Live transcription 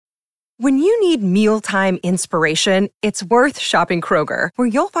When you need mealtime inspiration, it's worth shopping Kroger, where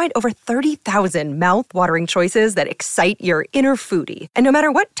you'll find over 30,000 mouth-watering choices that excite your inner foodie. And no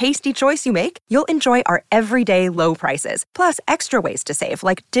matter what tasty choice you make, you'll enjoy our everyday low prices, plus extra ways to save,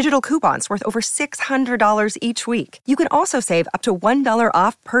 like digital coupons worth over $600 each week. You can also save up to $1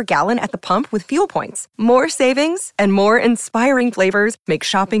 off per gallon at the pump with fuel points. More savings and more inspiring flavors make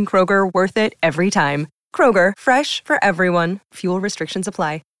shopping Kroger worth it every time. Kroger, fresh for everyone. Fuel restrictions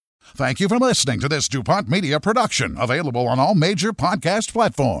apply. Thank you for listening to this DuPont Media production, available on all major podcast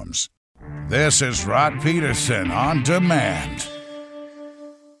platforms. This is Rod Peterson on demand.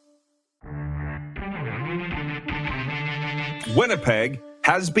 Winnipeg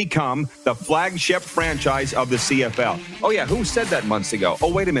has become the flagship franchise of the CFL. Oh, yeah, who said that months ago?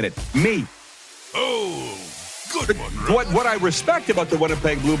 Oh, wait a minute. Me. Oh, good one, What I respect about the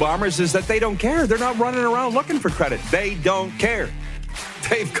Winnipeg Blue Bombers is that they don't care. They're not running around looking for credit. They don't care.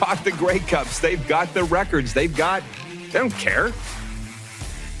 They've got the Grey Cups. They've got the records. They don't care.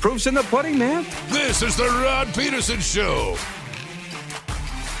 Proof's in the pudding, man. This is the Rod Peterson Show.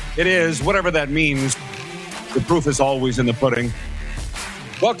 It is, whatever that means. The proof is always in the pudding.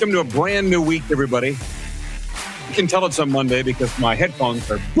 Welcome to a brand new week, everybody. You can tell it's a Monday because my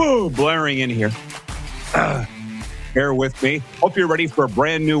headphones are blaring in here. Bear with me. Hope you're ready for a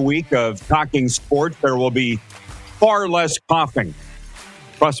brand new week of talking sports. There will be far less coughing.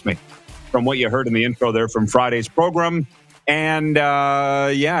 Trust me, from what you heard in the intro there from Friday's program. And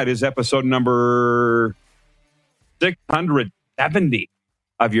it is episode number 670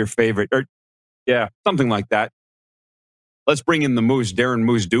 of your favorite, something like that. Let's bring in the Moose, Darren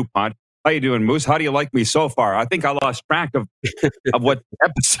Moose DuPont. How you doing, Moose? How do you like me so far? I think I lost track of what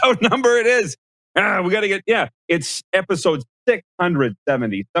episode number it is. We got to it's episode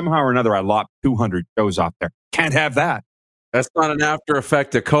 670. Somehow or another, I lopped 200 shows off there. Can't have that. That's not an after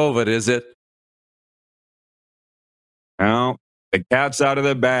effect of COVID, is it? Well, the cat's out of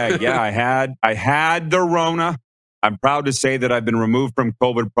the bag. Yeah, I had the Rona. I'm proud to say that I've been removed from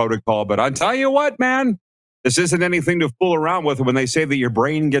COVID protocol, but I'll tell you what, man, this isn't anything to fool around with when they say that your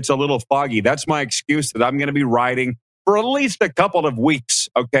brain gets a little foggy. That's my excuse that I'm going to be riding for at least a couple of weeks,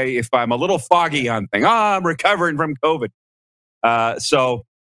 okay, if I'm a little foggy on things. I'm recovering from COVID. So,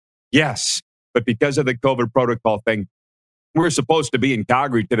 yes, but because of the COVID protocol thing, we're supposed to be in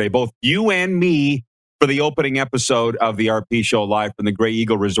Calgary today, both you and me, for the opening episode of the RP Show live from the Grey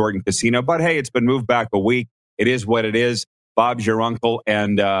Eagle Resort and Casino. But hey, it's been moved back a week. It is what it is. Bob's your uncle,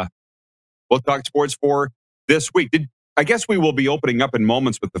 and we'll talk sports for this week. I guess we will be opening up in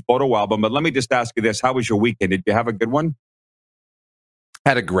moments with the photo album, but let me just ask you this. How was your weekend? Did you have a good one?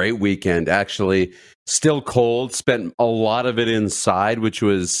 Had a great weekend, actually. Still cold. Spent a lot of it inside, which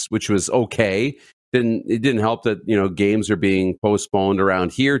was okay. It didn't help that games are being postponed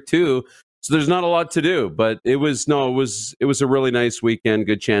around here too. So there's not a lot to do, but it was a really nice weekend.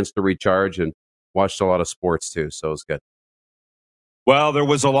 Good chance to recharge and watched a lot of sports too. So it was good. Well, there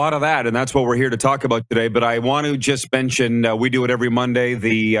was a lot of that, and that's what we're here to talk about today. But I want to just mention, we do it every Monday,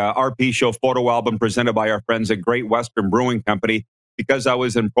 the RP Show photo album presented by our friends at Great Western Brewing Company. Because I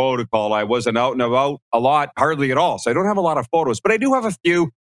was in protocol, I wasn't out and about a lot, hardly at all. So I don't have a lot of photos, but I do have a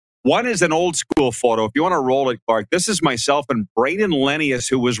few. One is an old school photo. If you want to roll it, Clark, this is myself and Braden Lennius,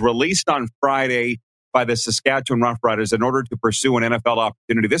 who was released on Friday by the Saskatchewan Roughriders in order to pursue an NFL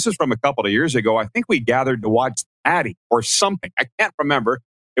opportunity. This is from a couple of years ago. I think we gathered to watch Addy or something. I can't remember.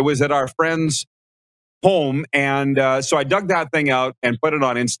 It was at our friend's home. And so I dug that thing out and put it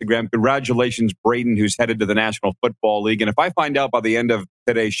on Instagram. Congratulations, Braden, who's headed to the National Football League. And if I find out by the end of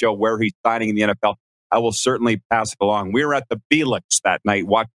today's show where he's signing in the NFL, I will certainly pass it along. We were at the Felix that night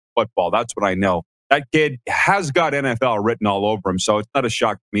watching football. That's what I know. That kid has got NFL written all over him, so it's not a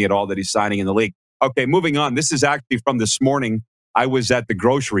shock to me at all that he's signing in the league. Okay, moving on. This is actually from this morning. I was at the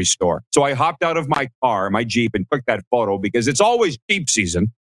grocery store. So I hopped out of my car, my Jeep, and took that photo because it's always Jeep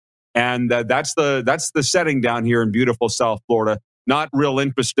season. And that's the setting down here in beautiful South Florida. Not real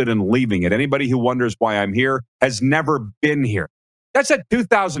interested in leaving it. Anybody who wonders why I'm here has never been here. That's a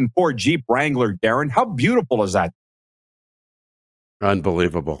 2004 Jeep Wrangler, Darren. How beautiful is that?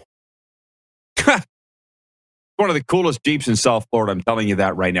 Unbelievable. One of the coolest Jeeps in South Florida. I'm telling you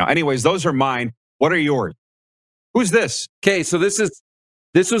that right now. Anyways, those are mine. What are yours? Who's this? Okay, so this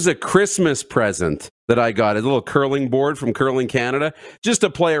was a Christmas present that I got. A little curling board from Curling Canada, just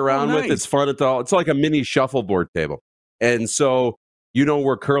to play around with. It's fun. It's like a mini shuffleboard table. And so,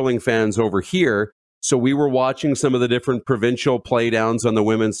 we're curling fans over here. So we were watching some of the different provincial playdowns on the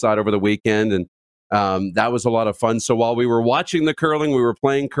women's side over the weekend. And that was a lot of fun. So while we were watching the curling, we were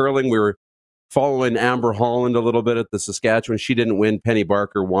playing curling. We were following Amber Holland a little bit at the Saskatchewan. She didn't win. Penny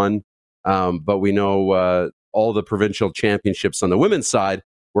Barker won. But we know all the provincial championships on the women's side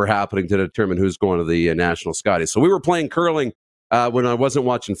were happening to determine who's going to the National Scotties. So we were playing curling when I wasn't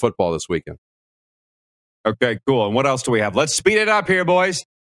watching football this weekend. Okay, cool. And what else do we have? Let's speed it up here, boys.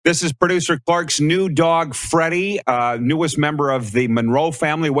 This is producer Clark's new dog, Freddie, newest member of the Monroe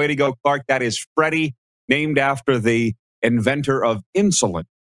family. Way to go, Clark. That is Freddie, named after the inventor of insulin.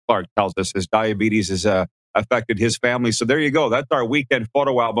 Clark tells us his diabetes has affected his family. So there you go. That's our weekend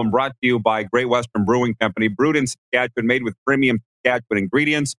photo album brought to you by Great Western Brewing Company. Brewed in Saskatchewan, made with premium Saskatchewan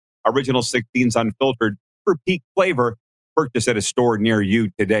ingredients. Original 16s unfiltered for peak flavor. Purchase at a store near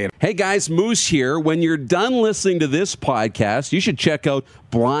you today. Hey guys, Moose here. When you're done listening to this podcast, you should check out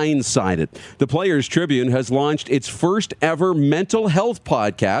Blindsided. The Players Tribune has launched its first ever mental health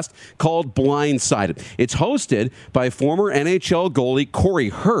podcast called Blindsided. It's hosted by former NHL goalie Corey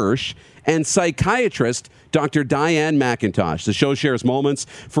Hirsch and psychiatrist Dr. Diane McIntosh. The show shares moments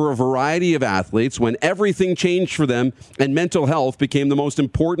for a variety of athletes when everything changed for them and mental health became the most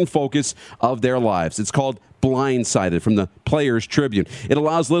important focus of their lives. It's called Blindsided from the Players Tribune. It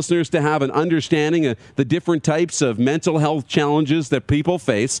allows listeners to have an understanding of the different types of mental health challenges that people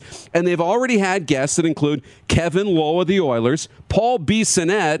face, and they've already had guests that include Kevin Lowe of the Oilers, Paul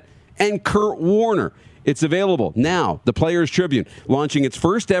Bissonnette, and Kurt Warner. It's available now. The Players Tribune launching its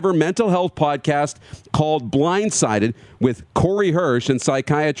first ever mental health podcast called Blindsided with Corey Hirsch and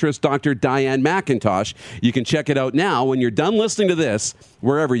psychiatrist Dr. Diane McIntosh. You can check it out now when you're done listening to this,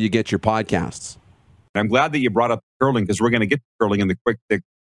 wherever you get your podcasts. I'm glad that you brought up curling because we're going to get to curling in the quick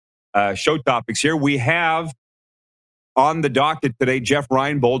show topics here. We have on the docket today Jeff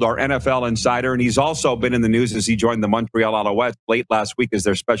Reinbold, our NFL insider, and he's also been in the news as he joined the Montreal Alouettes late last week as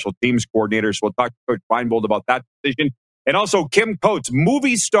their special teams coordinator. So we'll talk to Coach Reinbold about that decision. And also Kim Coates,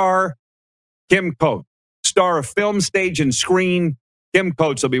 movie star Kim Coates, star of film, stage, and screen. Kim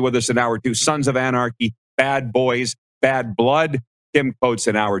Coates will be with us in hour 2. Sons of Anarchy, Bad Boys, Bad Blood. Kim Coates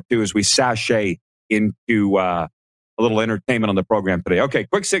in hour 2 as we sashay into a little entertainment on the program today. Okay,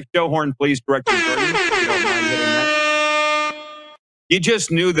 quick six, Joe Horn, please, Director. You just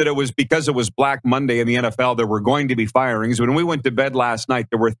knew that it was because it was Black Monday in the NFL there were going to be firings. When we went to bed last night,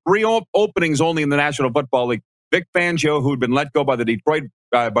 there were 3 openings only in the National Football League. Vic Fangio, who'd been let go by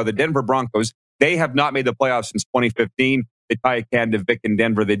the Denver Broncos, they have not made the playoffs since 2015. They tie a can to Vic in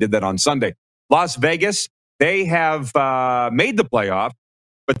Denver. They did that on Sunday. Las Vegas, they have made the playoff,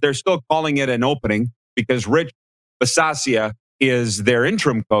 but they're still calling it an opening because Rich Bisaccia is their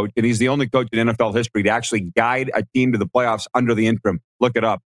interim coach, and he's the only coach in NFL history to actually guide a team to the playoffs under the interim. Look it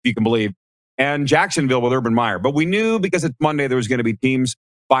up, if you can believe. And Jacksonville with Urban Meyer. But we knew because it's Monday there was going to be teams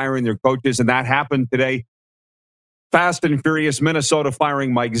firing their coaches, and that happened today. Fast and furious, Minnesota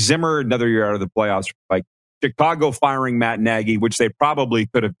firing Mike Zimmer, another year out of the playoffs. Like Chicago firing Matt Nagy, which they probably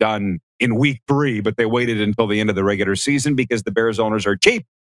could have done in week 3, but they waited until the end of the regular season because the Bears owners are cheap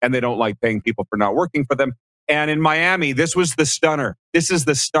and they don't like paying people for not working for them. And in Miami, this was the stunner. This is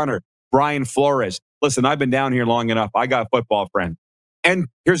the stunner. Brian Flores. Listen, I've been down here long enough. I got football friends. And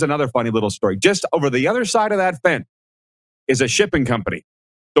here's another funny little story. Just over the other side of that fence is a shipping company.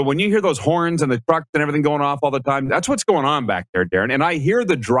 So when you hear those horns and the trucks and everything going off all the time, that's what's going on back there, Darren. And I hear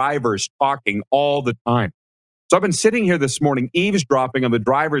the drivers talking all the time. So I've been sitting here this morning eavesdropping on the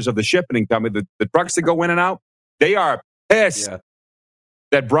drivers of the shipping company, the trucks that go in and out. They are pissed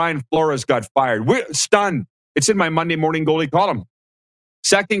that Brian Flores got fired. We're stunned. It's in my Monday morning goalie column.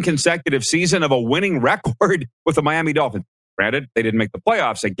 Second consecutive season of a winning record with the Miami Dolphins. Granted, they didn't make the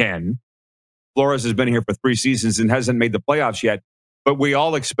playoffs again. Flores has been here for 3 seasons and hasn't made the playoffs yet. But we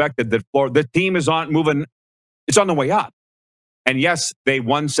all expected that the team is moving. It's on the way up. And yes, they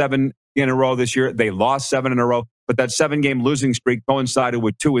won 7 in a row this year. They lost 7 in a row. But that 7-game losing streak coincided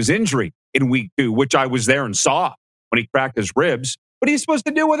with Tua's injury in week 2, which I was there and saw when he cracked his ribs. What are you supposed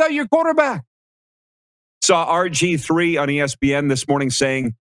to do without your quarterback? Saw RG3 on ESPN this morning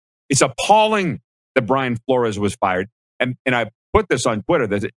saying it's appalling that Brian Flores was fired. And I put this on Twitter.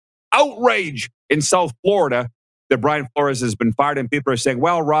 There's outrage in South Florida that Brian Flores has been fired. And people are saying,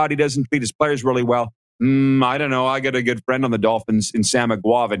 well, Rod, he doesn't treat his players really well. I don't know. I got a good friend on the Dolphins in Sam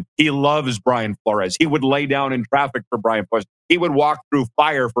McGuavin. He loves Brian Flores. He would lay down in traffic for Brian Flores. He would walk through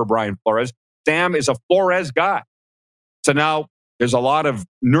fire for Brian Flores. Sam is a Flores guy. So now there's a lot of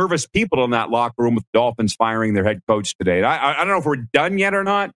nervous people in that locker room with the Dolphins firing their head coach today. I don't know if we're done yet or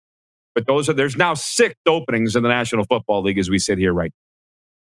not, but there's now 6 openings in the National Football League as we sit here right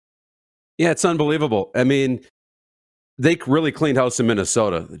now. Yeah, it's unbelievable. I mean, they really cleaned house in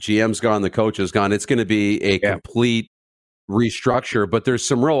Minnesota. The GM's gone, the coach is gone. It's going to be a complete restructure, but there's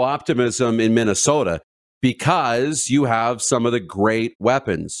some real optimism in Minnesota because you have some of the great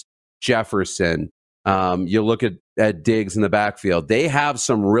weapons. Jefferson. You look at Diggs in the backfield. They have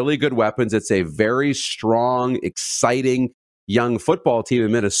some really good weapons. It's a very strong, exciting young football team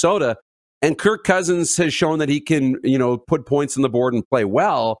in Minnesota. And Kirk Cousins has shown that he can, put points on the board and play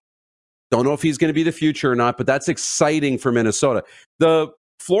well. Don't know if he's going to be the future or not, but that's exciting for Minnesota. The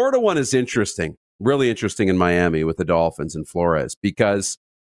Florida one is interesting, really interesting in Miami with the Dolphins and Flores, because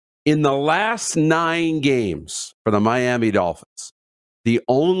in the last 9 games for the Miami Dolphins, the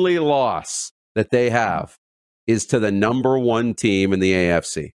only loss that they have is to the number 1 team in the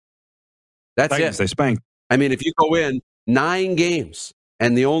AFC. That's Titans, it. They spanked. I mean, if you go in 9 games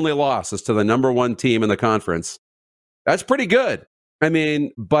and the only loss is to the number 1 team in the conference, that's pretty good. I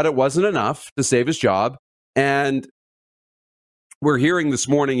mean, but it wasn't enough to save his job. And we're hearing this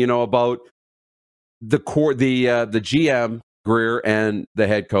morning, about the GM Greer and the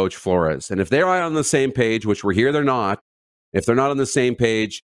head coach Flores. And if they're not on the same page, which we're here, they're not. If they're not on the same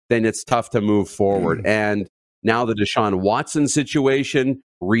page, then it's tough to move forward. And now the Deshaun Watson situation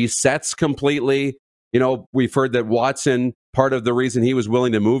resets completely. We've heard that Watson, part of the reason he was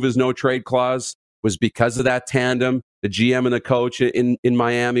willing to move his no trade clause was because of that tandem, the GM and the coach in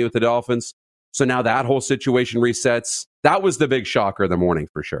Miami with the Dolphins. So now that whole situation resets. That was the big shocker of the morning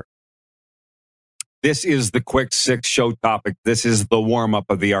for sure. This is the quick 6 show topic. This is the warm-up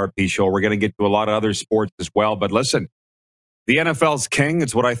of the RP show. We're going to get to a lot of other sports as well. But listen, the NFL's king.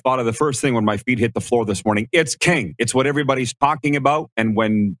 It's what I thought of the first thing when my feet hit the floor this morning. It's king. It's what everybody's talking about. And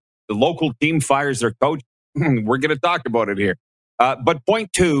when the local team fires their coach, we're going to talk about it here. But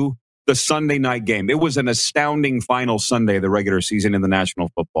point 2, the Sunday night game. It was an astounding final Sunday of the regular season in the National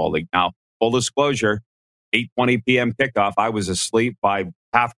Football League. Now, full disclosure, 8:20 p.m. kickoff. I was asleep by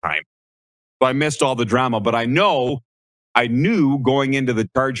halftime. So I missed all the drama, but I knew going into the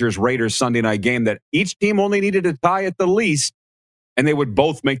Chargers-Raiders Sunday night game that each team only needed a tie at the least, and they would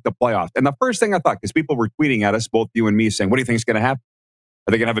both make the playoffs. And the first thing I thought, because people were tweeting at us, both you and me, saying, what do you think is going to happen?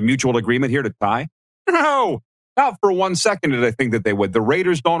 Are they going to have a mutual agreement here to tie? No, not for 1 second did I think that they would. The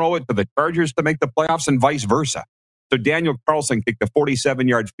Raiders don't owe it to the Chargers to make the playoffs and vice versa. So Daniel Carlson kicked a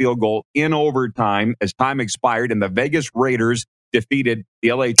 47-yard field goal in overtime as time expired, and the Vegas Raiders defeated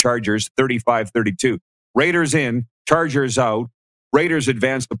the LA Chargers 35-32. Raiders in, Chargers out. Raiders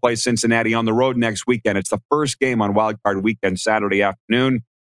advance to play Cincinnati on the road next weekend. It's the first game on Wild Card Weekend, Saturday afternoon.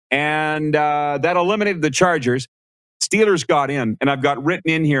 And that eliminated the Chargers. Steelers got in, and I've got written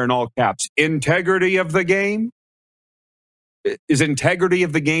in here in all caps, integrity of the game. Is integrity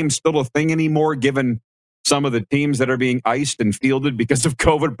of the game still a thing anymore, given some of the teams that are being iced and fielded because of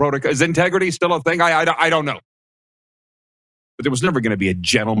COVID protocol? Is integrity still a thing? I don't know. But there was never going to be a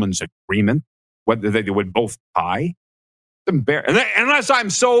gentleman's agreement whether they would both tie. Unless I'm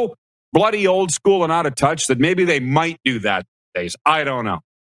so bloody old school and out of touch that maybe they might do that these days. I don't know.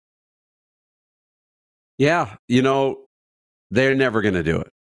 Yeah, they're never going to do it.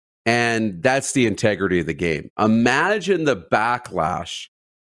 And that's the integrity of the game. Imagine the backlash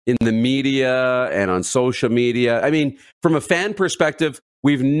in the media and on social media. I mean, from a fan perspective,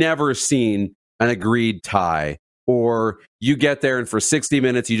 we've never seen an agreed tie, or you get there and for 60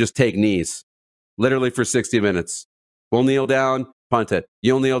 minutes, you just take knees. Literally for 60 minutes. We'll kneel down, punt it.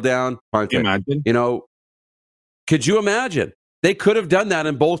 You'll kneel down, punt it. Imagine. Could you imagine? They could have done that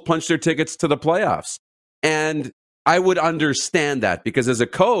and both punched their tickets to the playoffs. And I would understand that, because as a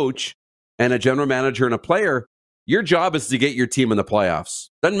coach and a general manager and a player, your job is to get your team in the playoffs.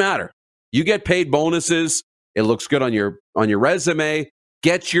 Doesn't matter. You get paid bonuses. It looks good on your resume.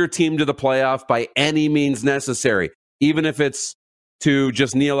 Get your team to the playoff by any means necessary, even if it's to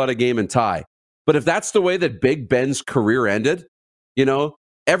just kneel out a game and tie. But if that's the way that Big Ben's career ended,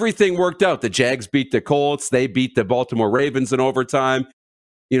 everything worked out. The Jags beat the Colts. They beat the Baltimore Ravens in overtime.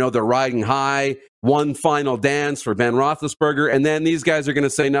 They're riding high. One final dance for Ben Roethlisberger. And then these guys are going to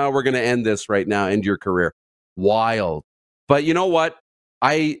say, no, we're going to end this right now, end your career. Wild. But you know what?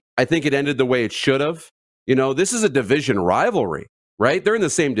 I think it ended the way it should have. This is a division rivalry, right? They're in the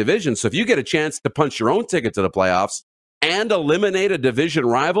same division. So if you get a chance to punch your own ticket to the playoffs and eliminate a division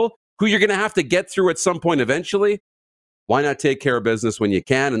rival who you're going to have to get through at some point eventually, why not take care of business when you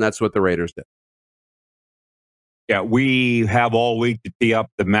can? And that's what the Raiders did. Yeah, we have all week to tee up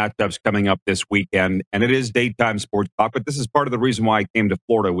the matchups coming up this weekend, and it is daytime sports talk, but this is part of the reason why I came to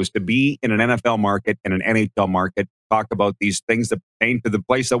Florida, was to be in an NFL market and an NHL market, talk about these things that pertain to the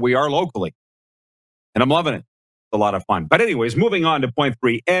place that we are locally. And I'm loving it. It's a lot of fun. But anyways, moving on to point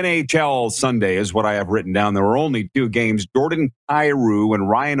 3, NHL Sunday is what I have written down. There were only 2 games. Jordan Kyrou and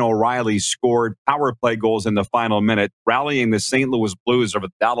Ryan O'Reilly scored power play goals in the final minute, rallying the St. Louis Blues over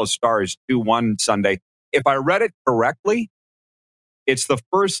the Dallas Stars 2-1 Sunday. If I read it correctly, it's the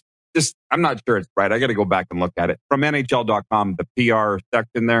first I'm not sure it's right. I got to go back and look at it. From NHL.com, the PR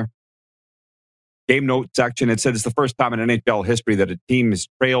section there, game note section, it said it's the first time in NHL history that a team is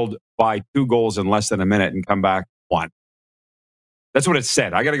trailed by 2 goals in less than a minute and come back 1. That's what it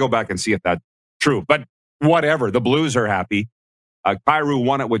said. I got to go back and see if that's true. But whatever. The Blues are happy. Kyrou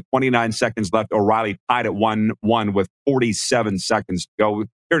won it with 29 seconds left. O'Reilly tied at 1-1 with 47 seconds to go.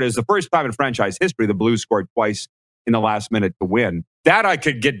 Here it is. The first time in franchise history the Blues scored twice in the last minute to win. That I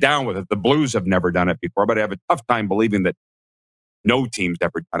could get down with it. The Blues have never done it before, but I have a tough time believing that no team's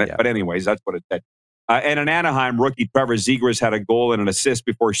ever done it. Yeah. But anyways, that's what it said. And in Anaheim, rookie Trevor Zegras had a goal and an assist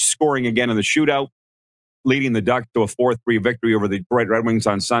before scoring again in the shootout, leading the Ducks to a 4-3 victory over the Detroit Red Wings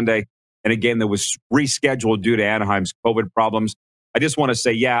on Sunday, in a game that was rescheduled due to Anaheim's COVID problems. I just want to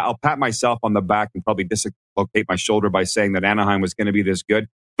say, yeah, I'll pat myself on the back and probably dislocate my shoulder by saying that Anaheim was going to be this good.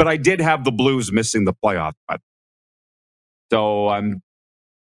 But I did have the Blues missing the playoffs. So I'm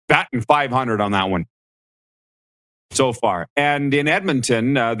batting 500 on that one so far. And in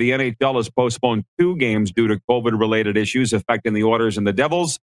Edmonton, the NHL has postponed 2 games due to COVID-related issues affecting the Oilers and the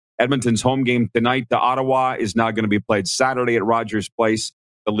Devils. Edmonton's home game tonight to Ottawa is now going to be played Saturday at Rogers Place,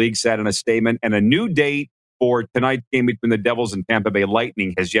 the league said in a statement. And a new date for tonight's game between the Devils and Tampa Bay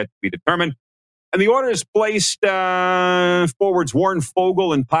Lightning has yet to be determined. And the Oilers placed forwards Warren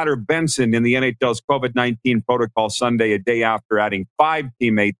Fogle and Tyler Benson in the NHL's COVID-19 protocol Sunday, a day after adding 5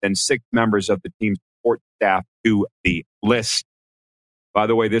 teammates and 6 members of the team's support staff to the list. By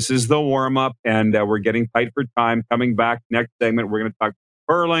the way, this is the warm-up, and we're getting tight for time. Coming back next segment, we're going to talk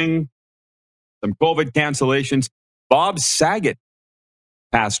curling, some COVID cancellations. Bob Saget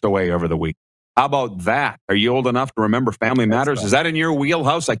passed away over the week. How about that? Are you old enough to remember Family Matters? Is that in your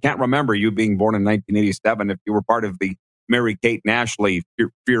wheelhouse? I can't remember you being born in 1987 if you were part of the Mary-Kate and Ashley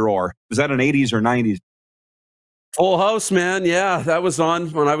furor. Was that in 80s or 90s? Full House, man. Yeah, that was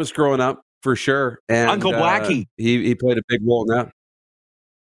on when I was growing up, for sure. And Uncle Blackie. He played a big role in that.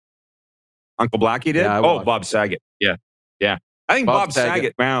 Uncle Blackie did? Yeah, Bob Saget. Yeah. I think Bob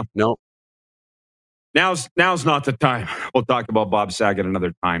Saget. Wow. No. Now's not the time. We'll talk about Bob Saget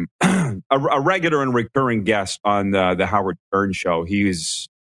another time. A regular and recurring guest on the Howard Stern show. He's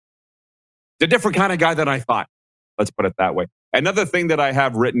a different kind of guy than I thought. Let's put it that way. Another thing that I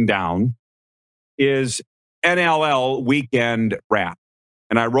have written down is NLL weekend wrap.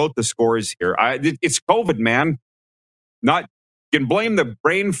 And I wrote the scores here. It's COVID, man. You can blame the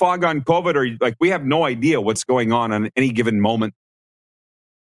brain fog on COVID, or we have no idea what's going on any given moment.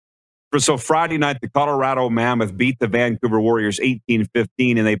 So Friday night, the Colorado Mammoth beat the Vancouver Warriors 18-15,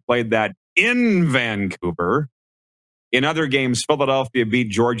 and they played that in Vancouver. In other games, Philadelphia beat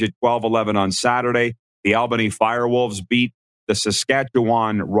Georgia 12-11 on Saturday. The Albany Firewolves beat the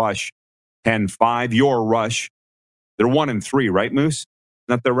Saskatchewan Rush 10-5. Your Rush, they're 1-3, right, Moose? Isn't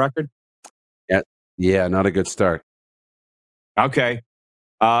that their record? Yeah, not a good start. Okay.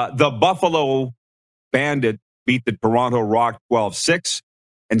 The Buffalo Bandits beat the Toronto Rock 12-6.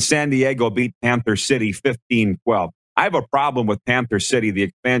 And San Diego beat Panther City 15-12. I have a problem with Panther City, the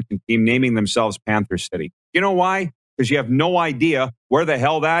expansion team, naming themselves Panther City. You know why? Because you have no idea where the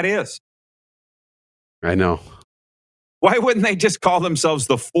hell that is. I know. Why wouldn't they just call themselves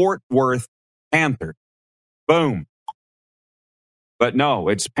the Fort Worth Panther? Boom. But no,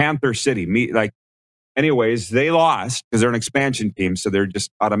 it's Panther City. Anyways, they lost because they're an expansion team, so they're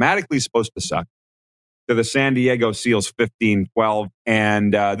just automatically supposed to suck. To the San Diego Seals 15-12.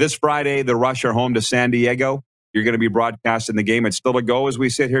 And this Friday, the Rush are home to San Diego. You're going to be broadcasting the game. It's still a go as we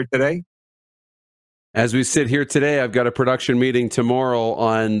sit here today? As we sit here today, I've got a production meeting tomorrow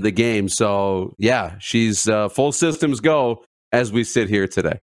on the game. So, yeah, she's full systems go as we sit here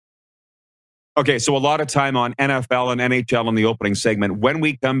today. Okay, so a lot of time on NFL and NHL in the opening segment. When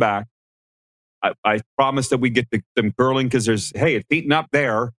we come back, I promise that we get to some curling because it's heating up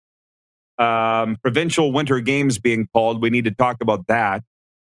there. Provincial winter games being called. We need to talk about that.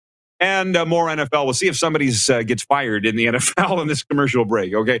 And more NFL. We'll see if somebody gets fired in the NFL in this commercial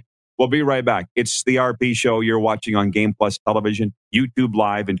break. Okay, we'll be right back. It's the RP Show you're watching on Game Plus Television, YouTube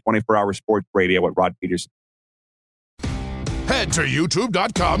Live, and 24-hour sports radio at Rod Peterson. Head to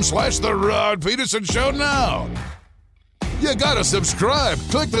youtube.com/The Rod Peterson Show now. You gotta subscribe.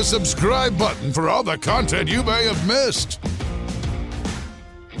 Click the subscribe button for all the content you may have missed.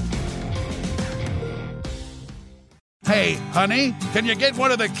 Hey, honey, can you get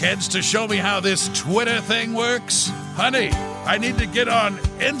one of the kids to show me how this Twitter thing works? Honey, I need to get on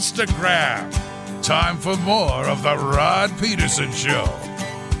Instagram. Time for more of the Rod Peterson Show.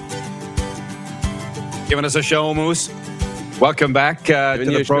 Giving us a show, Moose. Welcome back to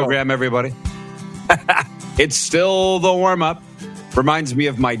the program, everybody. It's still the warm-up. Reminds me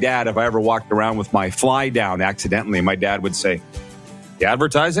of my dad. If I ever walked around with my fly down accidentally, my dad would say, "The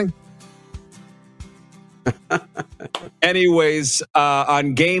advertising?" Anyways,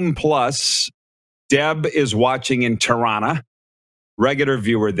 on Game Plus, Deb is watching in Tirana. Regular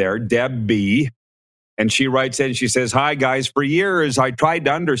viewer there, Deb B. And she writes in, she says, "Hi, guys. For years, I tried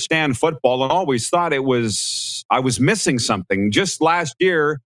to understand football and always thought I was missing something. Just last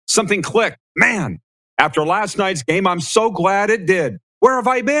year, something clicked. Man, after last night's game, I'm so glad it did. Where have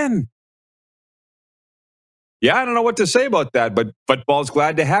I been?" Yeah, I don't know what to say about that, but football's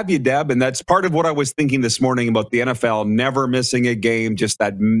glad to have you, Deb. And that's part of what I was thinking this morning about the NFL never missing a game, just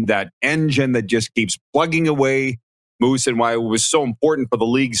that engine that just keeps plugging away, Moose, and why it was so important for the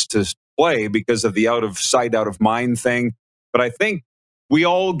leagues to play because of the out of sight, out of mind thing. But I think we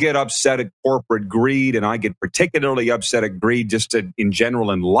all get upset at corporate greed, and I get particularly upset at greed just in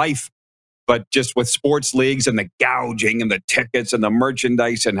general in life. But just with sports leagues and the gouging and the tickets and the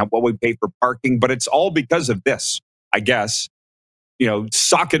merchandise and what we pay for parking. But it's all because of this, I guess,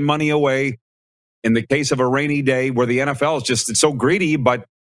 socking money away in the case of a rainy day where the NFL is just, it's so greedy, but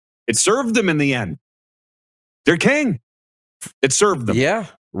it served them in the end. They're king. It served them. Yeah,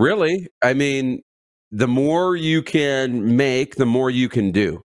 really. I mean, the more you can make, the more you can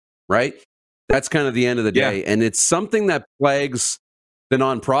do, right? That's kind of the end of the day. And it's something that plagues the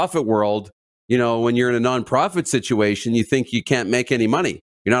nonprofit world. When you're in a nonprofit situation, you think you can't make any money.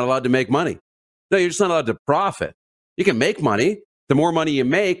 You're not allowed to make money. No, you're just not allowed to profit. You can make money. The more money you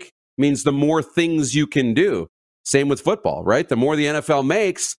make means the more things you can do. Same with football, right? The more the NFL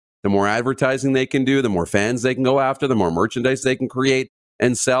makes, the more advertising they can do, the more fans they can go after, the more merchandise they can create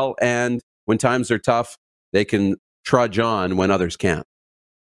and sell. And when times are tough, they can trudge on when others can't.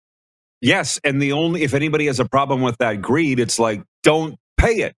 Yes, and if anybody has a problem with that greed, it's like, don't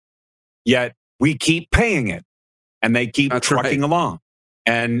pay it. Yet we keep paying it, and they keep trucking along.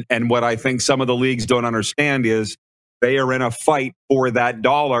 And what I think some of the leagues don't understand is they are in a fight for that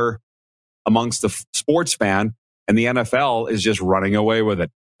dollar amongst the sports fan, and the NFL is just running away with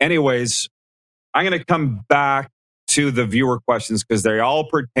it. Anyways, I'm going to come back to the viewer questions because they all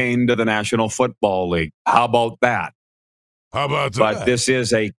pertain to the National Football League. How about that? But this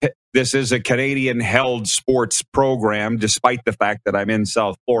is a Canadian-held sports program, despite the fact that I'm in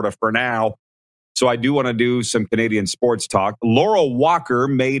South Florida for now. So I do want to do some Canadian sports talk. Laura Walker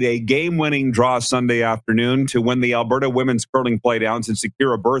made a game-winning draw Sunday afternoon to win the Alberta Women's Curling Playdowns and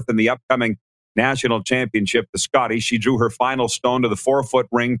secure a berth in the upcoming national championship, the Scotties. She drew her final stone to the 4-foot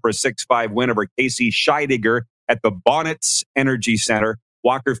ring for a 6-5 win over Casey Scheidegger at the Bonnets Energy Centre.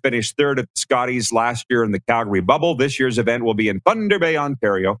 Walker finished third at the Scotties last year in the Calgary bubble. This year's event will be in Thunder Bay,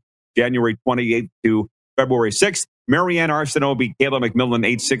 Ontario, January 28th to February 6th. Marianne Arsenault beat Kayla McMillan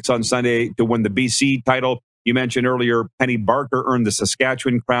 8-6 on Sunday to win the BC title. You mentioned earlier, Penny Barker earned the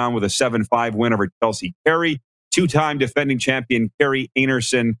Saskatchewan crown with a 7-5 win over Chelsea Carey. Two-time defending champion Carrie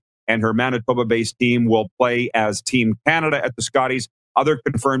Anerson and her Manitoba-based team will play as Team Canada at the Scotties. Other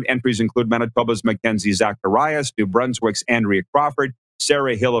confirmed entries include Manitoba's Mackenzie Zacharias, New Brunswick's Andrea Crawford,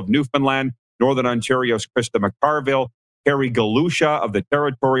 Sarah Hill of Newfoundland, Northern Ontario's Krista McCarville, Carrie Galusha of the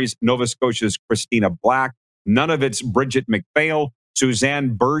Territories, Nova Scotia's Christina Black, Nunavut's Bridget McPhail,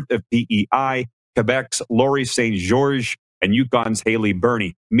 Suzanne Burt of PEI, Quebec's Laurie St. George, and Yukon's Haley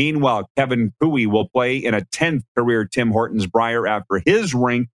Burney. Meanwhile, Kevin Cooey will play in a 10th career Tim Hortons Brier after his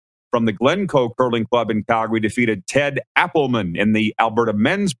rink from the Glencoe Curling Club in Calgary defeated Ted Appleman in the Alberta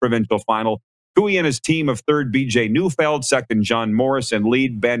Men's Provincial Final. Cooey and his team of third BJ Neufeld, second John Morris, and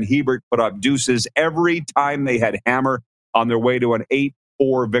lead Ben Hebert put up deuces every time they had hammer on their way to an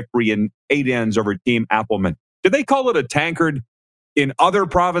 8-4 victory in 8 ends over Team Appleman. Did they call it a tankard in other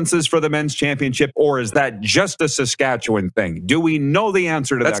provinces for the men's championship, or is that just a Saskatchewan thing? Do we know the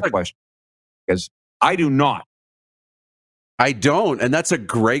answer to that question? Because I do not. I don't, and that's a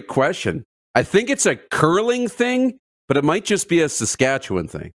great question. I think it's a curling thing, but it might just be a Saskatchewan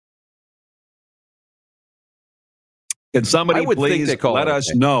thing. Can somebody please let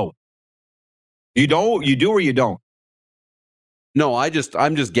us know? You don't? You do or you don't? No, I'm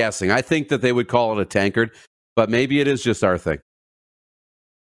just guessing. I think that they would call it a tankard, but maybe it is just our thing.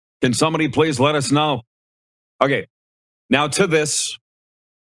 Can somebody please let us know? Okay, now to this.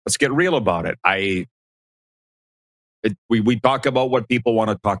 Let's get real about it. We talk about what people want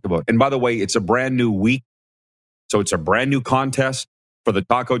to talk about. And by the way, it's a brand new week. So it's a brand new contest for the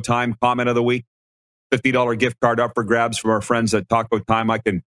Taco Time Comment of the Week. $50 gift card up for grabs from our friends at Taco Time. I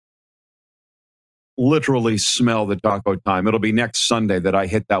can literally smell the Taco Time. It'll be next Sunday that I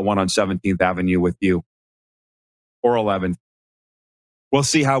hit that one on 17th Avenue with you. Or 11th. We'll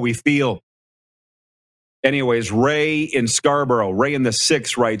see how we feel. Anyways, Ray in Scarborough, Ray in the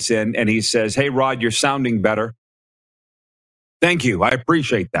 6 writes in and he says, "Hey, Rod, you're sounding better." Thank you. I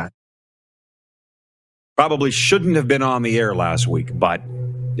appreciate that. Probably shouldn't have been on the air last week, but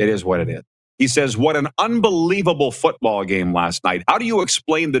it is what it is. He says, "What an unbelievable football game last night. How do you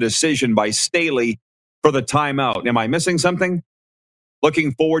explain the decision by Staley for the timeout? Am I missing something?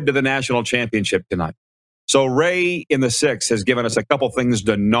 Looking forward to the national championship tonight." So Ray in the 6 has given us a couple things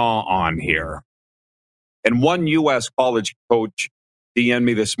to gnaw on here. And one U.S. college coach DM'd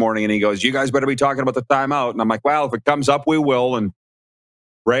me this morning, and he goes, "You guys better be talking about the timeout." And I'm like, well, if it comes up, we will. And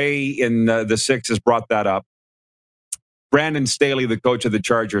Ray in the 6 has brought that up. Brandon Staley, the coach of the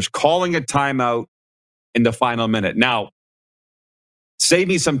Chargers, calling a timeout in the final minute. Now, save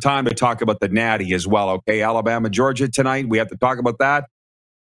me some time to talk about the Natty as well, okay? Alabama, Georgia tonight. We have to talk about that.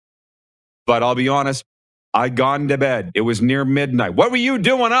 But I'll be honest, I'd gone to bed. It was near midnight. What were you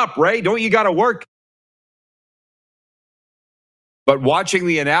doing up, Ray? Don't you got to work? But watching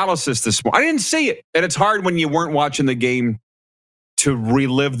the analysis this morning, I didn't see it. And it's hard when you weren't watching the game to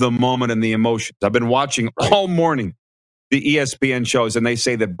relive the moment and the emotions. I've been watching all morning the ESPN shows, and they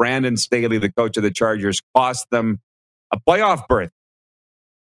say that Brandon Staley, the coach of the Chargers, cost them a playoff berth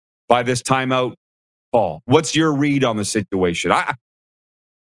by this timeout call. What's your read on the situation?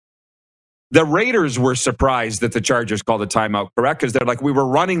 The Raiders were surprised that the Chargers called a timeout, correct? Because they're like, we were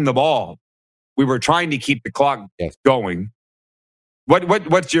running the ball. We were trying to keep the clock going.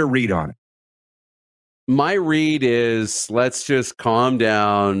 What's your read on it? My read is, let's just calm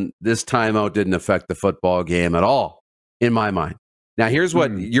down. This timeout didn't affect the football game at all, in my mind. Now, here's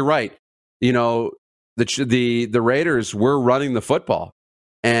what you're right. You know, the Raiders were running the football,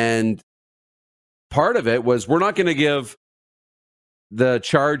 and part of it was we're not going to give the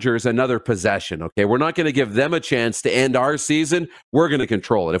Chargers another possession. Okay, we're not going to give them a chance to end our season. We're going to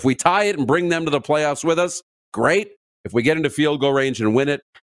control it. If we tie it and bring them to the playoffs with us, great. If we get into field goal range and win it,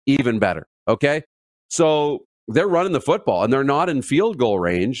 even better. Okay. So they're running the football and they're not in field goal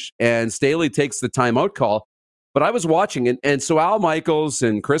range, and Staley takes the timeout call. But I was watching, and so Al Michaels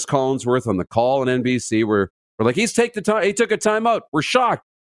and Chris Collinsworth on the call on NBC were like, he took a timeout. We're shocked.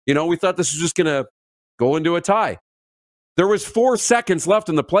 You know, we thought this was just going to go into a tie. There was 4 seconds left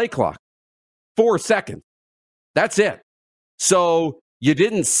in the play clock. 4 seconds. That's it. So you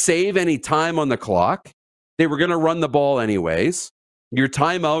didn't save any time on the clock. They were going to run the ball anyways. Your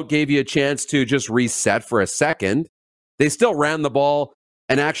timeout gave you a chance to just reset for a second. They still ran the ball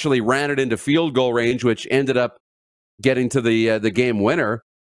and actually ran it into field goal range, which ended up getting to the game winner.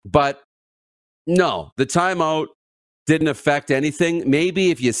 But no, the timeout didn't affect anything.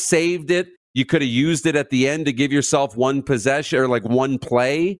 Maybe if you saved it, you could have used it at the end to give yourself one possession or like one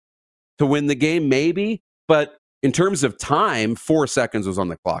play to win the game, maybe. But in terms of time, 4 seconds was on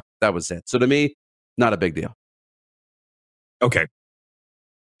the clock. That was it. So to me, not a big deal. Okay.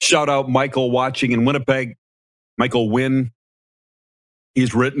 Shout out Michael watching in Winnipeg. Michael Wynn.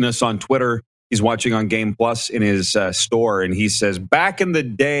 He's written us on Twitter. He's watching on Game Plus in his store, and he says, back in the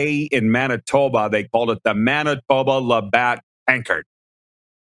day in Manitoba, they called it the Manitoba Labatt Tankard.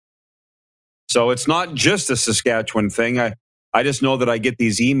 So it's not just a Saskatchewan thing. I just know that I get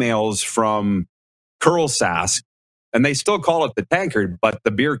these emails from Curl Sask, and they still call it the Tankard, but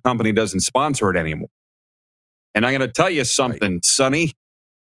the beer company doesn't sponsor it anymore. And I'm going to tell you something, Sonny.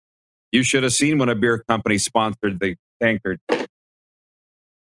 You should have seen when a beer company sponsored the Tankard.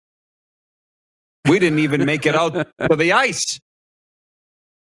 We didn't even make it out to the ice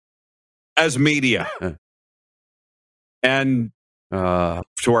as media. And to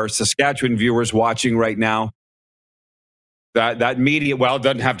our Saskatchewan viewers watching right now, that media, well, it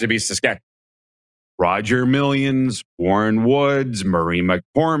doesn't have to be Saskatchewan. Roger Millions, Warren Woods, Marie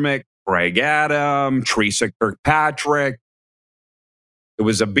McCormick, Greg Adam, Teresa Kirkpatrick. It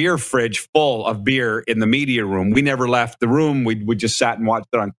was a beer fridge full of beer in the media room. We never left the room. We just sat and watched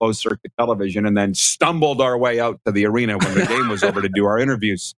it on closed circuit television and then stumbled our way out to the arena when the game was over to do our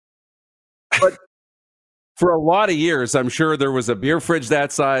interviews. But for a lot of years, I'm sure there was a beer fridge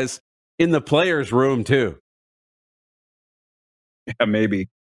that size in the players' room too. Yeah, maybe.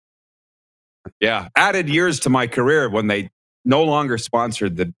 Yeah, added years to my career when they no longer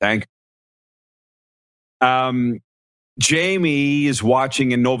sponsored the tank. Jamie is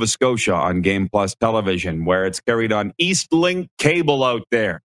watching in Nova Scotia on Game Plus television, where it's carried on Eastlink cable out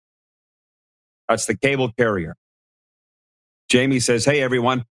there. That's the cable carrier. Jamie says, hey,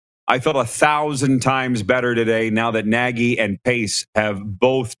 everyone, I felt 1,000 times better today now that Nagy and Pace have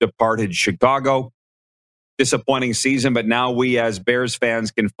both departed Chicago. Disappointing season, but now we as Bears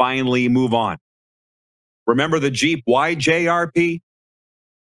fans can finally move on. Remember the Jeep YJRP?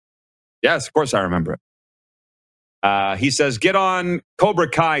 Yes, of course I remember it. He says, get on Cobra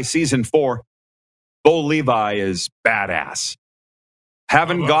Kai Season 4. Bo Levi is badass.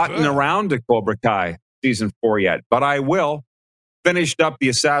 Haven't gotten around to Cobra Kai Season 4 yet, but I will. Finished up the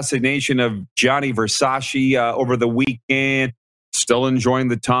assassination of Gianni Versace over the weekend. Still enjoying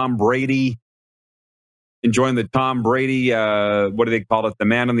the Tom Brady. What do they call it? The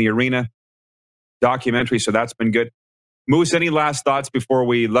Man in the Arena documentary. So that's been good. Moose, any last thoughts before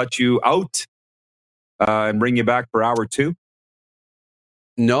we let you out and bring you back for hour 2?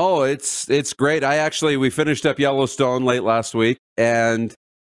 No, it's great. We finished up Yellowstone late last week, and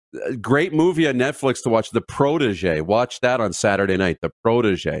a great movie on Netflix to watch, The Protege. Watch that on Saturday night, The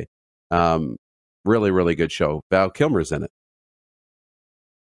Protege. Really, really good show. Val Kilmer's in it.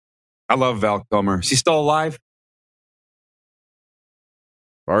 I love Val Kilmer. Is he still alive? As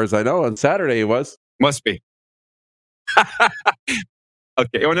far as I know, on Saturday he was. Must be.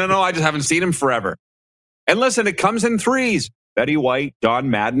 Okay. Oh, no, I just haven't seen him forever. And listen, it comes in threes. Betty White, John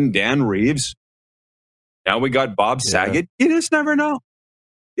Madden, Dan Reeves. Now we got Bob Saget. You just never know.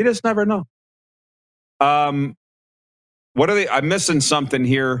 What are they? I'm missing something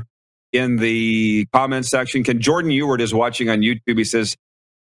here in the comment section. Jordan Ewart is watching on YouTube. He says,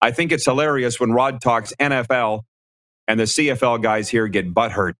 I think it's hilarious when Rod talks NFL and the CFL guys here get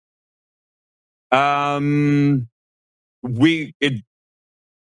butthurt. Do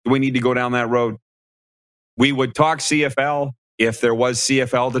we need to go down that road? We would talk CFL if there was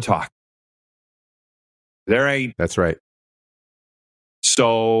CFL to talk. There ain't. That's right.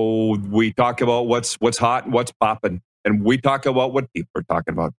 So we talk about what's hot and what's popping, and we talk about what people are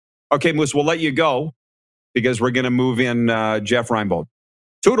talking about. Okay, Moose, we'll let you go because we're going to move in Jeff Reinbold.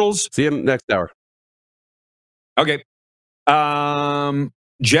 Toodles. See you next hour. Okay.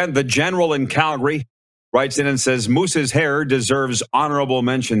 The general in Calgary writes in and says, Moose's hair deserves honorable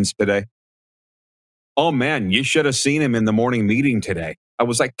mentions today. Oh, man, you should have seen him in the morning meeting today. I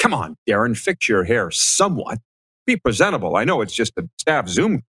was like, come on, Darren, fix your hair somewhat. Be presentable. I know it's just a staff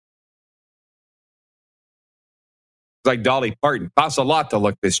Zoom. It's like Dolly Parton. Costs a lot to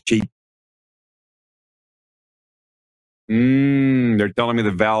look this cheap. They're telling me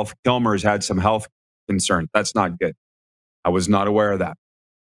that Val Kilmer's had some health concerns. That's not good. I was not aware of that.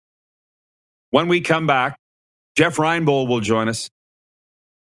 When we come back, Jeff Reinbold will join us.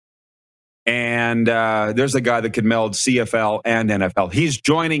 And there's a guy that could meld CFL and NFL. He's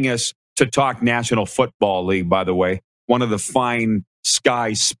joining us to talk National Football League, by the way. One of the fine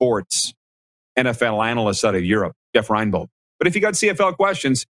Sky Sports NFL analysts out of Europe, Jeff Reinbold. But if you got CFL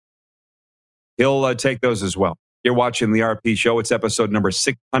questions, he'll take those as well. You're watching the RP Show. It's episode number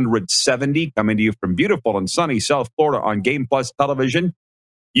 670, coming to you from beautiful and sunny South Florida on Game Plus Television,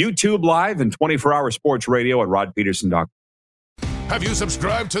 YouTube Live, and 24-hour sports radio at rodpeterson.com. Have you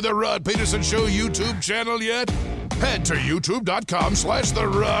subscribed to the Rod Peterson Show YouTube channel yet? Head to youtube.com/The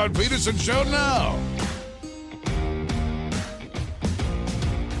Rod Peterson Show now.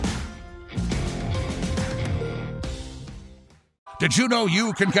 Did you know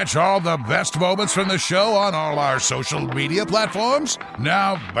you can catch all the best moments from the show on all our social media platforms?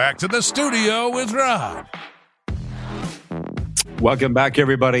 Now, back to the studio with Rod. Welcome back,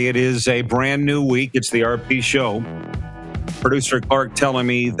 everybody. It is a brand new week. It's the RP Show. Producer Clark telling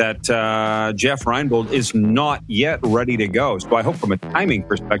me that Jeff Reinbold is not yet ready to go. So I hope from a timing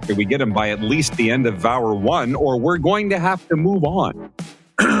perspective, we get him by at least the end of hour 1, or we're going to have to move on.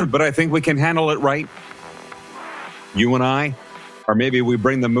 But I think we can handle it right. You and I. Or maybe we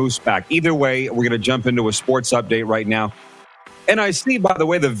bring the Moose back. Either way, we're going to jump into a sports update right now. And I see, by the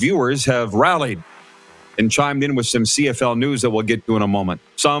way, the viewers have rallied and chimed in with some CFL news that we'll get to in a moment.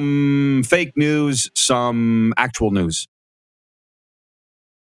 Some fake news, some actual news.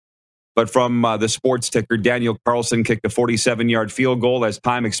 But from the sports ticker, Daniel Carlson kicked a 47-yard field goal as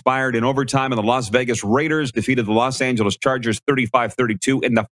time expired in overtime, and the Las Vegas Raiders defeated the Los Angeles Chargers 35-32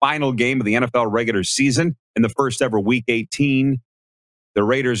 in the final game of the NFL regular season in the first ever Week 18. The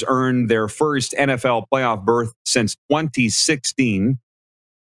Raiders earned their first NFL playoff berth since 2016.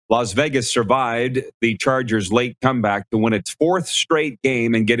 Las Vegas survived the Chargers' late comeback to win its 4th straight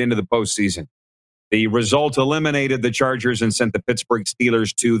game and get into the postseason. The result eliminated the Chargers and sent the Pittsburgh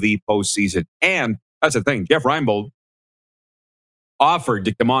Steelers to the postseason. And that's the thing, Jeff Reinbold offered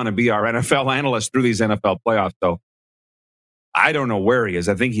to come on and be our NFL analyst through these NFL playoffs. So I don't know where he is.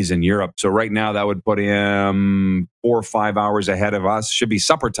 I think he's in Europe. So right now that would put him 4 or 5 hours ahead of us. Should be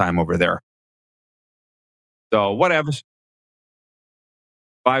supper time over there. So whatever.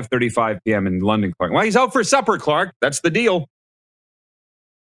 5:35 p.m. in London, Clark. Well, he's out for supper, Clark. That's the deal.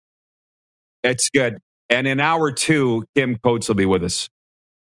 It's good. And in hour 2, Kim Coates will be with us.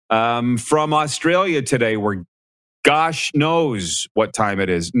 From Australia today, we're Gosh knows what time it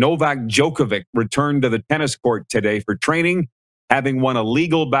is. Novak Djokovic returned to the tennis court today for training, having won a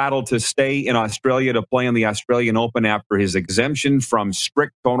legal battle to stay in Australia to play in the Australian Open after his exemption from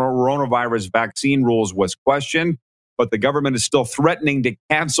strict coronavirus vaccine rules was questioned. But the government is still threatening to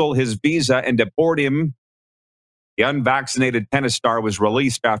cancel his visa and deport him. The unvaccinated tennis star was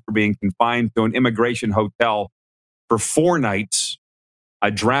released after being confined to an immigration hotel for 4 nights, a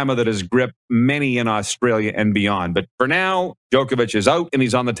drama that has gripped many in Australia and beyond. But for now, Djokovic is out and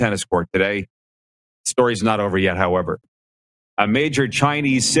he's on the tennis court today. Story's not over yet, however. A major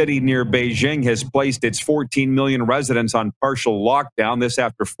Chinese city near Beijing has placed its 14 million residents on partial lockdown. This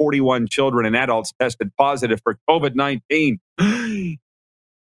after 41 children and adults tested positive for COVID-19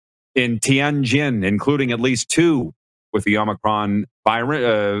 in Tianjin, including at least 2 with the Omicron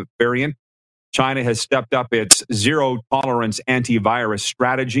variant. China has stepped up its zero-tolerance antivirus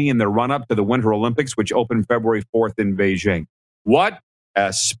strategy in the run-up to the Winter Olympics, which open February 4th in Beijing. What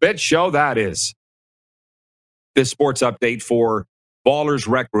a spit show that is. This sports update for Ballers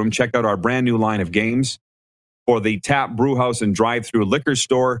Rec Room. Check out our brand new line of games for the Tap Brewhouse and Drive-Thru Liquor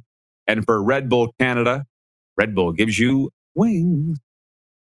Store. And for Red Bull Canada, Red Bull gives you wings.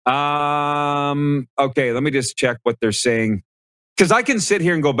 Okay, let me just check what they're saying. Because I can sit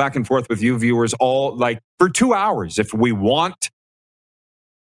here and go back and forth with you viewers all for 2 hours if we want.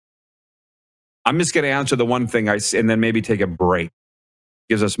 I'm just going to answer the one thing and then maybe take a break.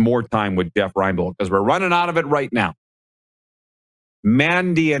 Gives us more time with Jeff Reinbold because we're running out of it right now.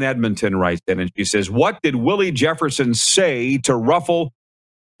 Mandy in Edmonton writes in and she says, what did Willie Jefferson say to ruffle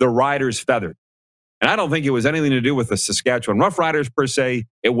the Riders' feathers? And I don't think it was anything to do with the Saskatchewan Roughriders per se.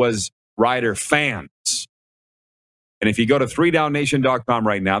 It was Rider fans. And if you go to 3downnation.com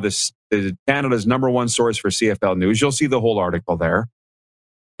right now, this is Canada's #1 source for CFL news. You'll see the whole article there.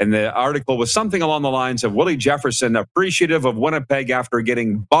 And the article was something along the lines of Willie Jefferson appreciative of Winnipeg after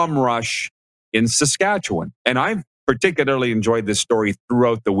getting bum rush in Saskatchewan. And I've particularly enjoyed this story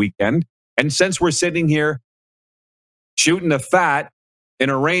throughout the weekend. And since we're sitting here shooting the fat in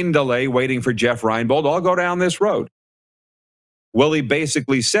a rain delay waiting for Jeff Reinbold, I'll go down this road. Willie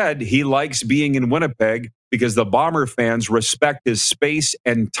basically said he likes being in Winnipeg because the Bomber fans respect his space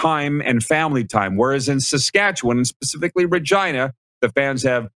and time and family time. Whereas in Saskatchewan, and specifically Regina, the fans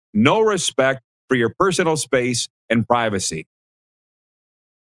have no respect for your personal space and privacy.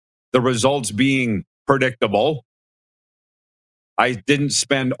 The results being predictable. I didn't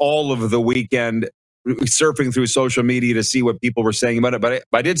spend all of the weekend surfing through social media to see what people were saying about it, but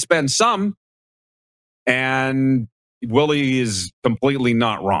I did spend some, and Willie is completely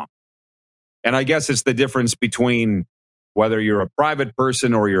not wrong. And I guess it's the difference between whether you're a private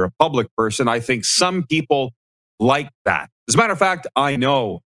person or you're a public person. I think some people like that. As a matter of fact, I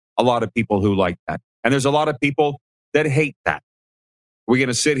know a lot of people who like that. And there's a lot of people that hate that. We're going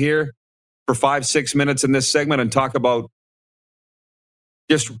to sit here for 5-6 minutes in this segment and talk about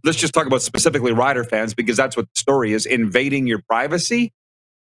let's just talk about specifically Rider fans, because that's what the story is, invading your privacy.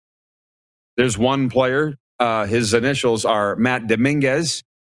 There's one player, his initials are Matt Dominguez,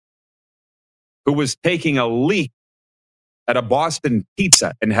 who was taking a leak at a Boston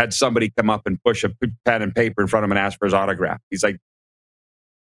Pizza and had somebody come up and push a pen and paper in front of him and ask for his autograph. He's like,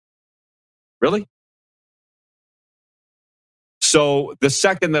 really? So the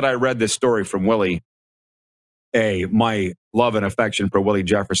second that I read this story from Willie, my love and affection for Willie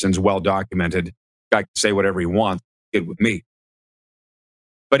Jefferson's well documented. Guy can say whatever he wants, did with me.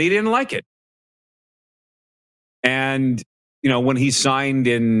 But he didn't like it. And, when he signed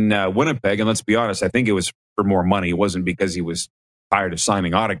in Winnipeg, and let's be honest, I think it was for more money. It wasn't because he was tired of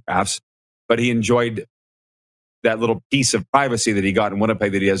signing autographs, but he enjoyed that little piece of privacy that he got in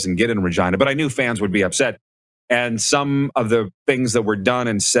Winnipeg that he doesn't get in Regina. But I knew fans would be upset. And some of the things that were done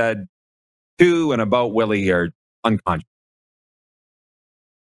and said to and about Willie are unconscious.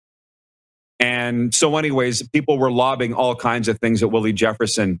 And so anyways, people were lobbing all kinds of things at Willie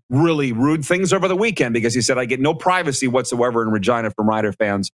Jefferson, really rude things over the weekend, because he said, I get no privacy whatsoever in Regina from Rider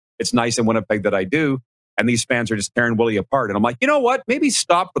fans. It's nice in Winnipeg that I do. And these fans are just tearing Willie apart. And I'm like, you know what? Maybe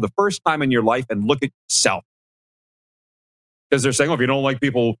stop for the first time in your life and look at yourself. Because they're saying, if you don't like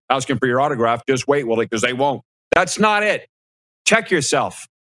people asking for your autograph, just wait, Willie, because they won't. That's not it. Check yourself.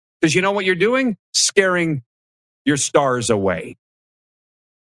 Because you know what you're doing? Scaring your stars away.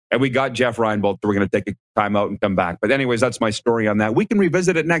 And we got Jeff Reinbold, so we're going to take a time out and come back. But anyways, that's my story on that. We can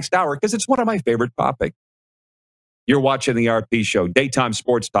revisit it next hour because it's one of my favorite topics. You're watching the RP Show, daytime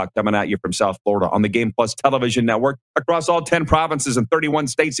sports talk coming at you from South Florida on the Game Plus television network across all 10 provinces and 31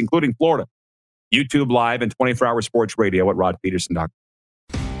 states, including Florida. YouTube Live and 24-hour sports radio at rodpeterson.com.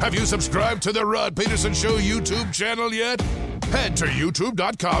 Have you subscribed to The Rod Peterson Show YouTube channel yet? Head to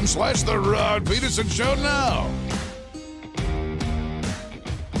youtube.com/The Rod Peterson Show now.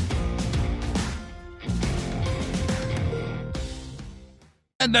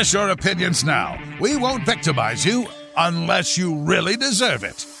 And that's your opinions now. We won't victimize you unless you really deserve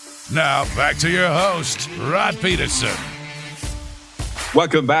it. Now, back to your host, Rod Peterson.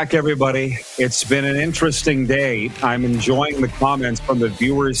 Welcome back, everybody. It's been an interesting day. I'm enjoying the comments from the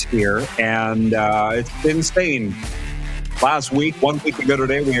viewers here, and it's insane. Last week, 1 week ago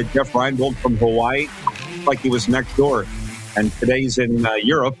today, we had Jeff Reinbold from Hawaii, like he was next door. And today's in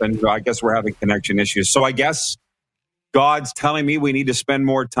Europe, and I guess we're having connection issues. So I guess God's telling me we need to spend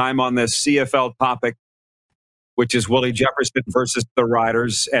more time on this CFL topic, which is Willie Jefferson versus the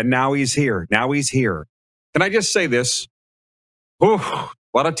Riders. And now he's here. Can I just say this? Ooh, a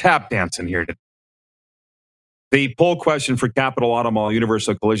lot of tap dancing here today. The poll question for Capital Auto Mall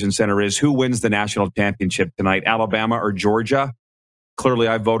Universal Collision Center is, who wins the national championship tonight, Alabama or Georgia? Clearly,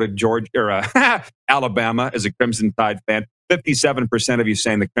 I voted Alabama as a Crimson Tide fan. 57% of you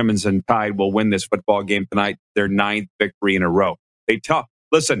saying the Crimson Tide will win this football game tonight, their 9th victory in a row.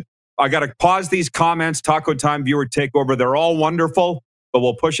 Listen, I got to pause these comments. Taco Time viewer takeover. They're all wonderful, but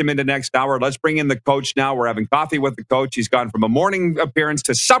we'll push them into next hour. Let's bring in the coach now. We're having coffee with the coach. He's gone from a morning appearance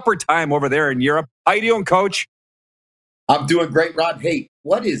to supper time over there in Europe. How you doing, Coach? I'm doing great, Rod. Hey,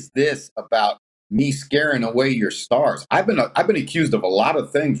 what is this about me scaring away your stars? I've been accused of a lot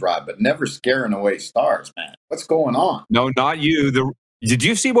of things, Rod, but never scaring away stars, man. What's going on? No, not you. Did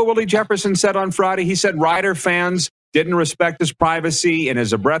you see what Willie Jefferson said on Friday? He said Rider fans didn't respect his privacy and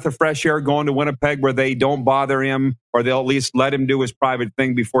is a breath of fresh air going to Winnipeg where they don't bother him, or they'll at least let him do his private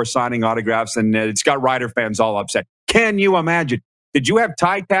thing before signing autographs. And it's got Rider fans all upset. Can you imagine? Did you have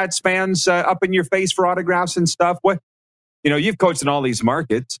Ticats fans up in your face for autographs and stuff? What? You've coached in all these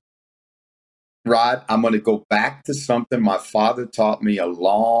markets. Rod, I'm going to go back to something my father taught me a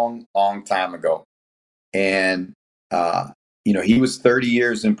long, long time ago. And, he was 30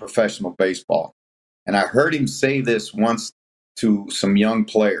 years in professional baseball. And I heard him say this once to some young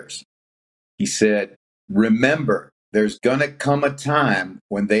players. He said, remember, there's going to come a time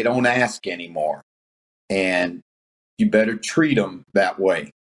when they don't ask anymore. And you better treat them that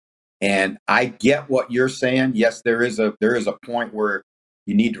way. And I get what you're saying. Yes, there is a point where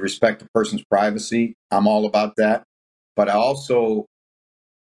you need to respect a person's privacy. I'm all about that. But I also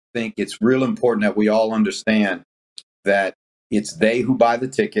think it's real important that we all understand that it's they who buy the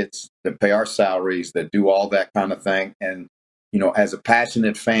tickets, that pay our salaries, that do all that kind of thing. And, as a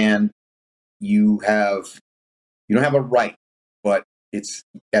passionate fan, you don't have a right, but it's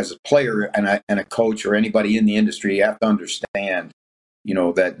as a player and a coach or anybody in the industry, you have to understand,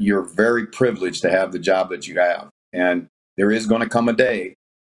 that you're very privileged to have the job that you have. And there is going to come a day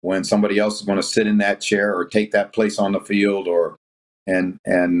when somebody else is going to sit in that chair or take that place on the field, and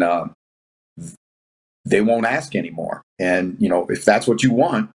they won't ask anymore. And, if that's what you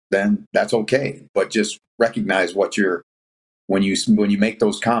want, then that's okay. But just recognize when you make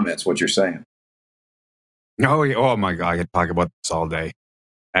those comments, what you're saying. Oh my God, I could talk about this all day.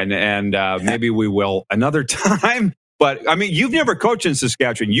 And maybe we will another time. But, I mean, you've never coached in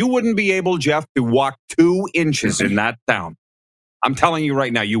Saskatchewan. You wouldn't be able, Jeff, to walk 2 inches in that town. I'm telling you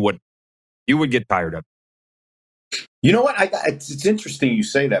right now, you wouldn't. You would get tired of it. You know what? It's interesting you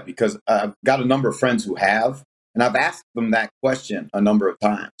say that, because I've got a number of friends who have, and I've asked them that question a number of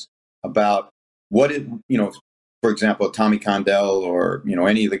times about for example, Tommy Condell or,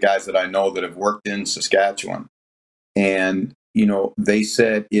 any of the guys that I know that have worked in Saskatchewan. And, they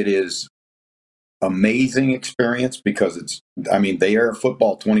said it is amazing experience because they air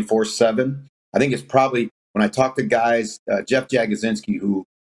football 24/7. I think it's probably, when I talk to guys, Jeff Jagosinski, who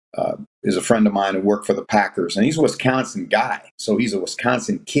is a friend of mine who worked for the Packers, and he's a Wisconsin guy. So he's a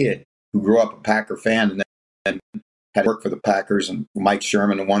Wisconsin kid who grew up a Packer fan and then had worked for the Packers, and Mike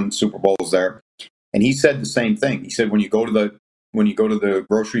Sherman and won Super Bowls there. And he said the same thing. He said, when you go to the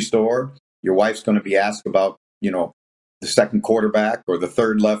grocery store, your wife's going to be asked about, the second quarterback or the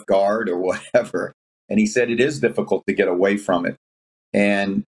third left guard or whatever. And he said it is difficult to get away from it.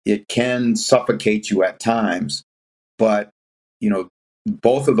 And it can suffocate you at times. But,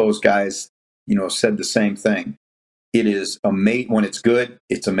 both of those guys, said the same thing. It is amazing. When it's good,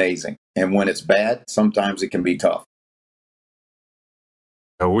 it's amazing. And when it's bad, sometimes it can be tough.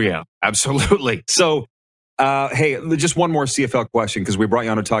 Oh, yeah, absolutely. So, hey, just one more CFL question, because we brought you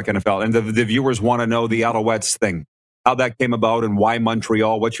on to talk NFL. And the viewers want to know the Alouettes thing, how that came about and why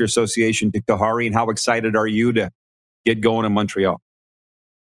Montreal. What's your association to Kahari, and how excited are you to get going in Montreal?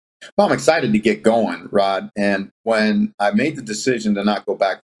 Well, I'm excited to get going, Rod. And when I made the decision to not go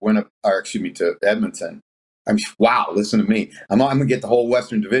back to to Edmonton. Wow, listen to me. I'm going to get the whole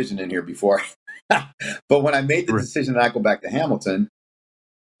Western Division in here before. But when I made the decision that I go back to Hamilton,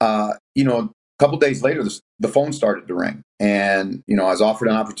 a couple days later, the phone started to ring. And, I was offered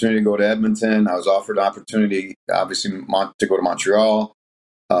an opportunity to go to Edmonton. I was offered an opportunity, obviously, to go to Montreal.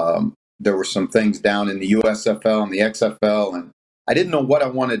 There were some things down in the USFL and the XFL, and I didn't know what I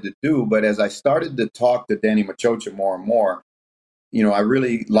wanted to do. But as I started to talk to Danny Machocha more and more, I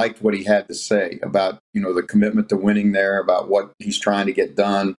really liked what he had to say about, the commitment to winning there, about what he's trying to get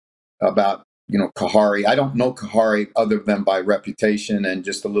done, about, Kahari. I don't know Kahari other than by reputation and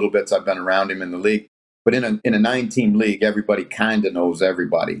just the little bits I've been around him in the league. But in a 9-team league, everybody kind of knows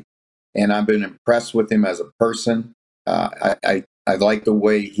everybody. And I've been impressed with him as a person. I like the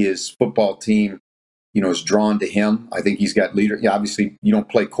way his football team, is drawn to him. I think he's got leader. Yeah, obviously, you don't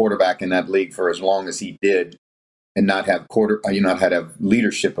play quarterback in that league for as long as he did and not have have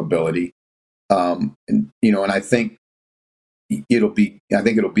leadership ability. And I think it'll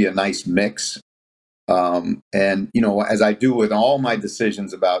be a nice mix. As I do with all my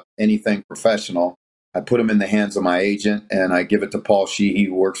decisions about anything professional, I put them in the hands of my agent and I give it to Paul Sheehy,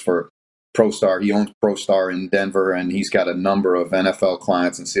 who works for ProStar. He owns ProStar in Denver, and he's got a number of NFL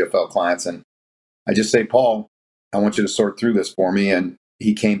clients and CFL clients. And I just say, Paul, I want you to sort through this for me. And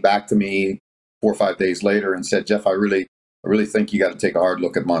he came back to me 4 or 5 days later and said, Jeff, I really think you got to take a hard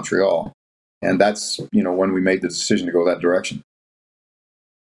look at Montreal. And that's, when we made the decision to go that direction.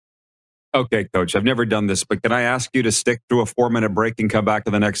 Okay, Coach, I've never done this, but can I ask you to stick through a 4-minute break and come back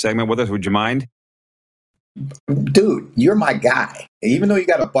to the next segment with us? Would you mind? Dude, you're my guy. Even though you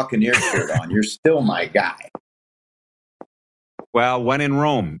got a Buccaneer shirt on, you're still my guy. Well, when in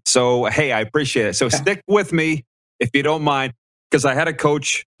Rome. So, hey, I appreciate it. So stick with me, if you don't mind, because I had a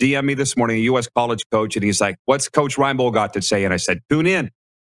coach DM me this morning, a U.S. college coach, and he's like, what's Coach Reinbold got to say? And I said, tune in.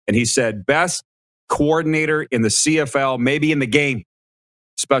 And he said, best coordinator in the CFL, maybe in the game,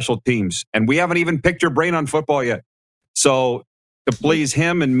 special teams. And we haven't even picked your brain on football yet. So to please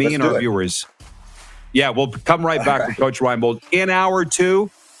him and me and our viewers, we'll come right back with Coach Reinbold in hour 2.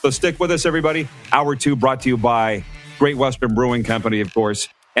 So stick with us, everybody. Hour 2 brought to you by Great Western Brewing Company, of course.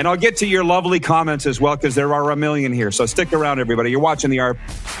 And I'll get to your lovely comments as well, because there are a million here. So stick around, everybody. You're watching the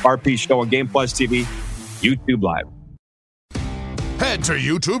RP Show on Game Plus TV, YouTube Live. Head to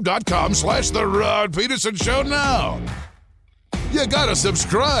youtube.com/The Rod Peterson Show now. You gotta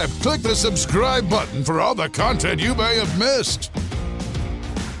subscribe. Click the subscribe button for all the content you may have missed.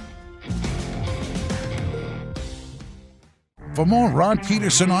 For more Rod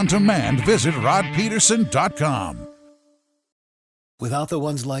Peterson on demand, visit rodpeterson.com. Without the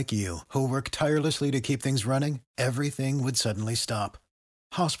ones like you, who work tirelessly to keep things running, everything would suddenly stop.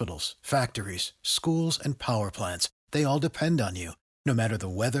 Hospitals, factories, schools, and power plants, they all depend on you. No matter the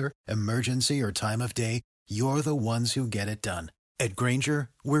weather, emergency, or time of day, you're the ones who get it done. At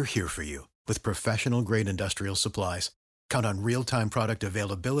Grainger, we're here for you with professional-grade industrial supplies. Count on real-time product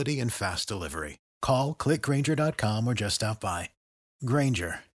availability and fast delivery. Call, click Grainger.com, or just stop by.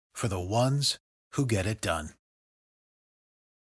 Grainger, for the ones who get it done.